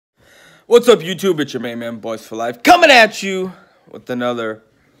What's up, YouTube? It's your main man, Boys for Life, coming at you with another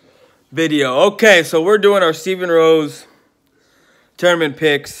video. Okay, so we're doing our Steven Rose tournament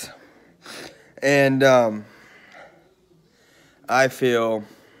picks, and I feel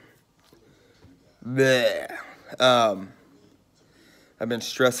bleh. I've been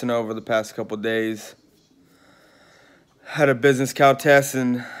stressing over the past couple days. Had a business cow test,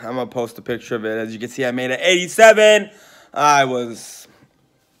 and I'm gonna post a picture of it. As you can see, I made an 87. I was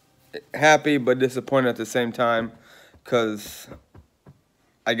happy but disappointed at the same time because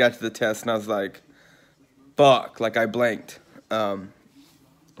I got to the test and I was like, fuck, like I blanked. There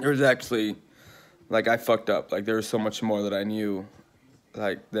was actually, like, I fucked up. Like, there was so much more that I knew,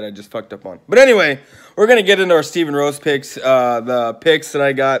 like, that I just fucked up on. But anyway, we're going to get into our Steven Rose picks. The picks that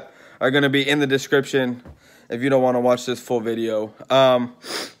I got are going to be in the description if you don't want to watch this full video.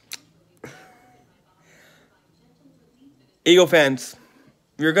 Eagle fans,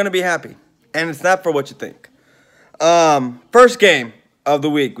 you're going to be happy. And it's not for what you think. First game of the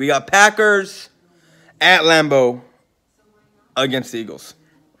week. We got Packers at Lambeau against the Eagles.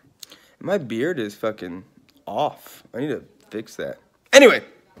 My beard is fucking off. I need to fix that. Anyway.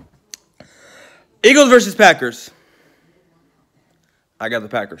 Eagles versus Packers. I got the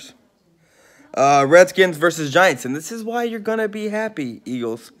Packers. Redskins versus Giants. And this is why you're going to be happy,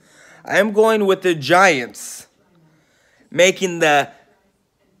 Eagles. I am going with the Giants, making the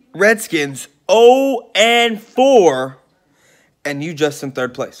Redskins 0-4, and you just in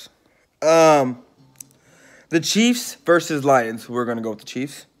third place. The Chiefs versus Lions. We're going to go with the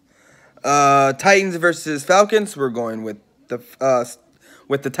Chiefs. Titans versus Falcons. We're going with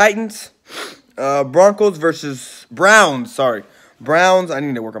the Titans. Broncos versus Browns. Sorry. Browns. I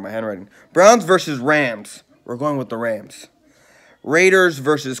need to work on my handwriting. Browns versus Rams. We're going with the Rams. Raiders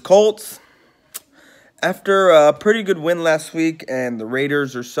versus Colts. After a pretty good win last week, and the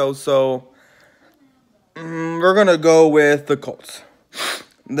Raiders are so-so, we're going to go with the Colts.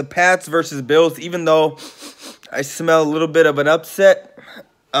 The Pats versus Bills, even though I smell a little bit of an upset,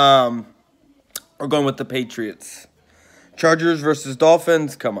 we're going with the Patriots. Chargers versus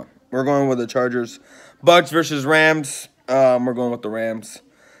Dolphins, come on. We're going with the Chargers. Bucks versus Rams, we're going with the Rams.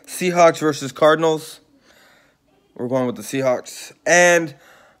 Seahawks versus Cardinals, we're going with the Seahawks. And,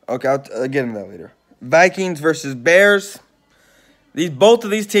 okay, I'll get into that later. Vikings versus Bears. Both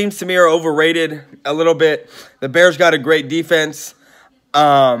of these teams to me are overrated a little bit. The Bears got a great defense.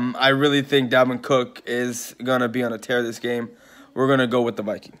 I really think Dalvin Cook is going to be on a tear this game. We're going to go with the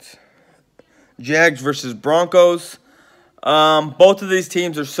Vikings. Jags versus Broncos. Both of these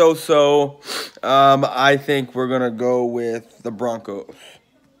teams are so-so. I think we're going to go with the Broncos.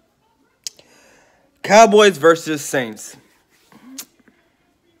 Cowboys versus Saints.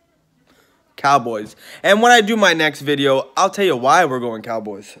 Cowboys. And when I do my next video, I'll tell you why we're going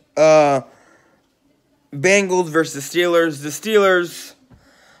Cowboys. Bengals versus Steelers. The Steelers,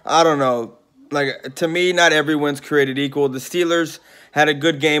 I don't know. Like, to me, not every win's created equal. The Steelers had a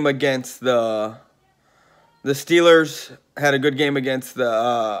good game against the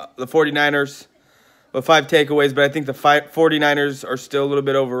 49ers with 5 takeaways, but I think the 49ers are still a little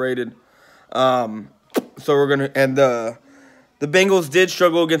bit overrated. So we're going to, and the Bengals did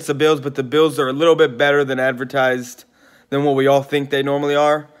struggle against the Bills, but the Bills are a little bit better than advertised than what we all think they normally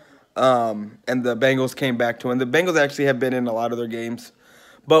are. And the Bengals came back to win. The Bengals actually have been in a lot of their games.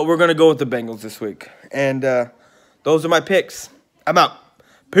 But we're going to go with the Bengals this week. And those are my picks. I'm out.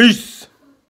 Peace.